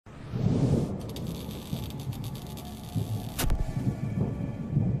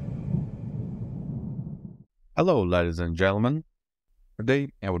Hello, ladies and gentlemen. Today,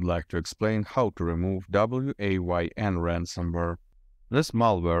 I would like to explain how to remove WAYN ransomware. This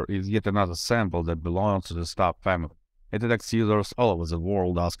malware is yet another sample that belongs to the Sstep family. It attacks users all over the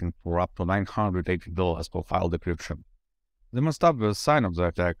world, asking for up to $980 for file decryption. The most obvious sign of the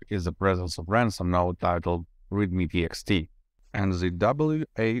attack is the presence of ransom node titled readme.txt, and the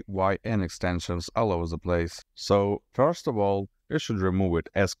WAYN extensions all over the place. So, first of all, you should remove it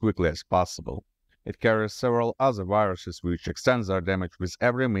as quickly as possible. It carries several other viruses which extend their damage with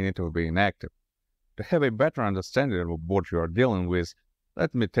every minute of being active. To have a better understanding of what you are dealing with,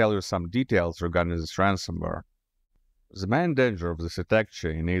 let me tell you some details regarding this ransomware. The main danger of this attack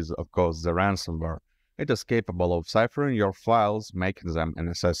chain is, of course, the ransomware. It is capable of ciphering your files, making them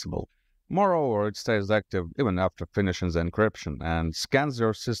inaccessible. Moreover, it stays active even after finishing the encryption and scans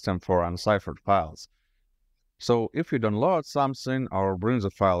your system for unciphered files. So, if you download something or bring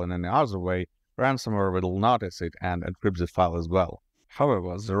the file in any other way, ransomware will notice it and encrypt the file as well.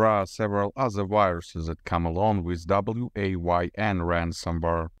 However, there are several other viruses that come along with WAYN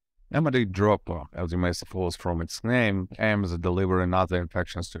ransomware. Djvu, as you may suppose from its name, aims at delivering other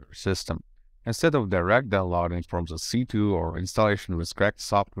infections to your system. Instead of direct downloading from the C2 or installation with cracked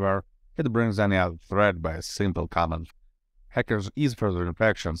software, it brings any other threat by a simple command. Hackers ease further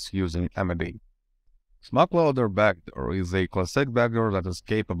infections using MD. Smokeloader backdoor is a classic backdoor that is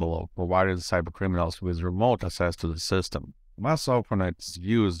capable of providing cybercriminals with remote access to the system. Most often it's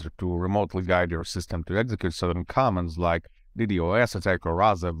used to remotely guide your system to execute certain commands like DDoS attack or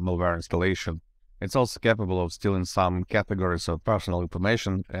other malware installation. It's also capable of stealing some categories of personal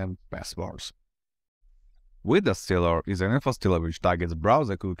information and passwords. Window Stealer is an info stealer which targets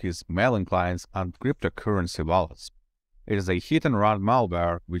browser cookies, mailing clients, and cryptocurrency wallets. It is a hit-and-run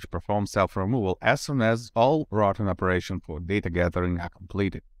malware which performs self-removal as soon as all routine operations for data gathering are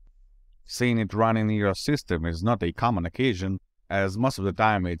completed. Seeing it running in your system is not a common occasion, as most of the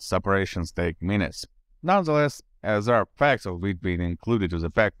time its operations take minutes. Nonetheless, there are facts of it being included to the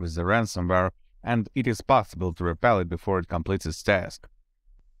pack with the ransomware, and it is possible to repel it before it completes its task.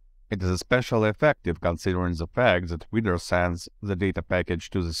 It is especially effective considering the fact that Window sends the data package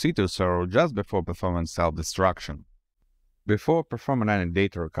to the C2 server just before performing self-destruction. Before performing any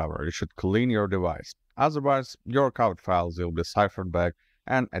data recovery, you should clean your device. Otherwise, your recovered files will be ciphered back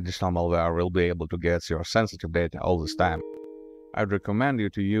and additional malware will be able to get your sensitive data all this time. I'd recommend you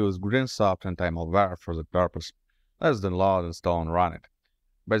to use GridinSoft Anti-malware for that purpose. Let's download, install, and run it.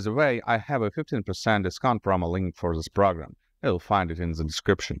 By the way, I have a 15% discount promo link for this program. You'll find it in the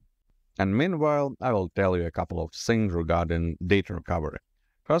description. And meanwhile, I will tell you a couple of things regarding data recovery.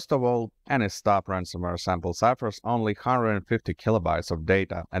 First of all, any Sstep ransomware sample ciphers only 150 kilobytes of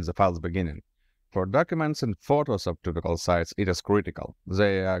data at the file's beginning. For documents and photos of typical sites, it is critical.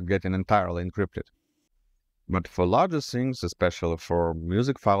 They are getting entirely encrypted. But for larger things, especially for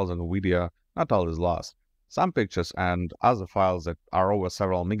music files and video, not all is lost. Some pictures and other files that are over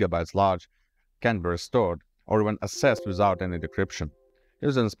several megabytes large can be restored or even accessed without any decryption.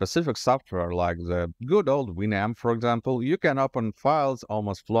 Using specific software like the good old WAYN, for example, you can open files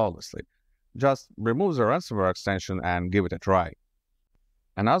almost flawlessly. Just remove the ransomware extension and give it a try.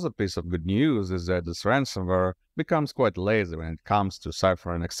 Another piece of good news is that this ransomware becomes quite lazy when it comes to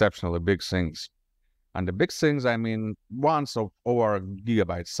ciphering exceptionally big things. And the big things, I mean ones of over a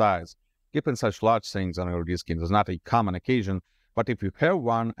gigabyte size. Keeping such large things on your disk is not a common occasion, but if you have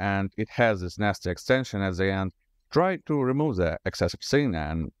one and it has this nasty extension at the end, try to remove the excessive thing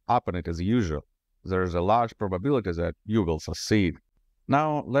and open it as usual. There is a large probability that you will succeed.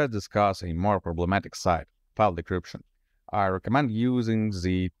 Now let's discuss a more problematic side, file decryption. I recommend using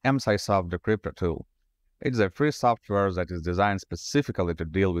the Microsoft Decryptor tool. It's a free software that is designed specifically to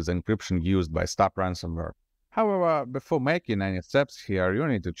deal with encryption used by Sstep ransomware. However, before making any steps here, you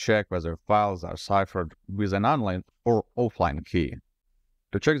need to check whether files are ciphered with an online or offline key.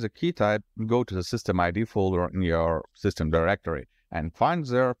 To check the key type, go to the System ID folder in your system directory and find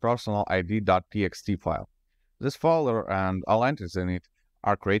their personal ID.txt file. This folder and all entries in it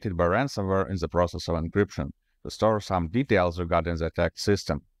are created by ransomware in the process of encryption to store some details regarding the attacked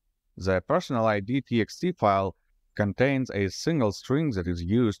system. The personal ID.txt file contains a single string that is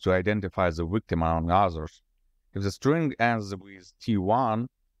used to identify the victim among others. If the string ends with T1,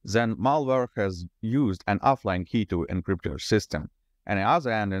 then malware has used an offline key to encrypt your system. Any other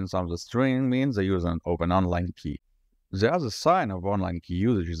endings of the string means the use of an online key. The other sign of online key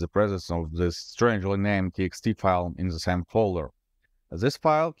usage is the presence of this strangely named txt file in the same folder. This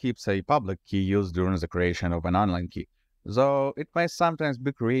file keeps a public key used during the creation of an online key, though it may sometimes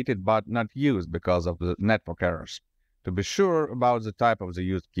be created but not used because of the network errors. To be sure about the type of the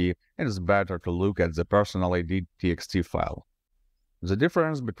used key, it is better to look at the personal ID.txt file. The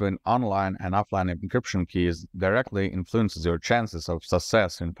difference between online and offline encryption keys directly influences your chances of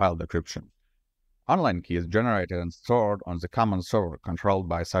success in file decryption. Online key is generated and stored on the common server controlled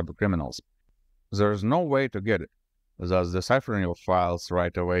by cybercriminals. There is no way to get it, thus deciphering your files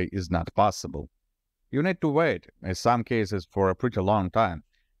right away is not possible. You need to wait, in some cases for a pretty long time.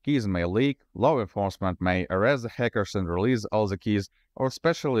 Keys may leak, law enforcement may arrest the hackers and release all the keys, or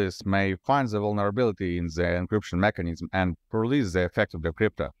specialists may find the vulnerability in the encryption mechanism and release the effective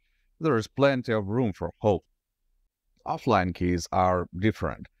decryptor. There is plenty of room for hope. Offline keys are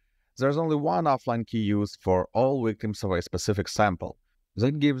different. There's only one offline key used for all victims of a specific sample.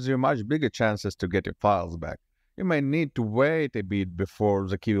 That gives you much bigger chances to get your files back. You may need to wait a bit before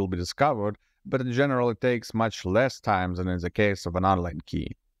the key will be discovered, but in general it takes much less time than in the case of an online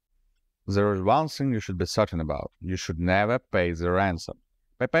key. There is one thing you should be certain about. You should never pay the ransom.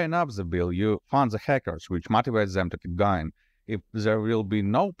 By paying up the bill, you fund the hackers, which motivates them to keep going. If there will be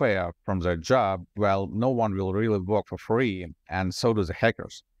no payout from their job, well, no one will really work for free, and so do the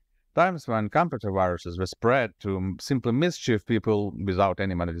hackers. Times when computer viruses were spread to simply mischief people without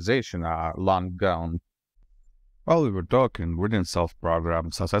any monetization are long gone. While we were talking, GridinSoft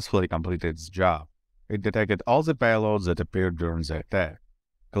program successfully completed its job. It detected all the payloads that appeared during the attack.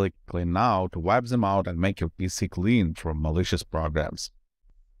 Click Clean Now to wipe them out and make your PC clean from malicious programs.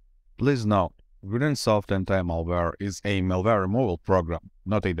 Please note, GridinSoft Anti-malware is a malware removal program,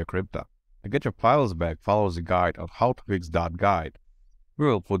 not a decryptor. To get your files back, follow the guide on how to fix that guide. We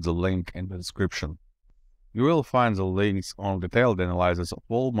will put the link in the description. You will find the links on detailed analysis of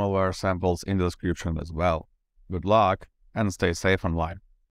all malware samples in the description as well. Good luck and stay safe online.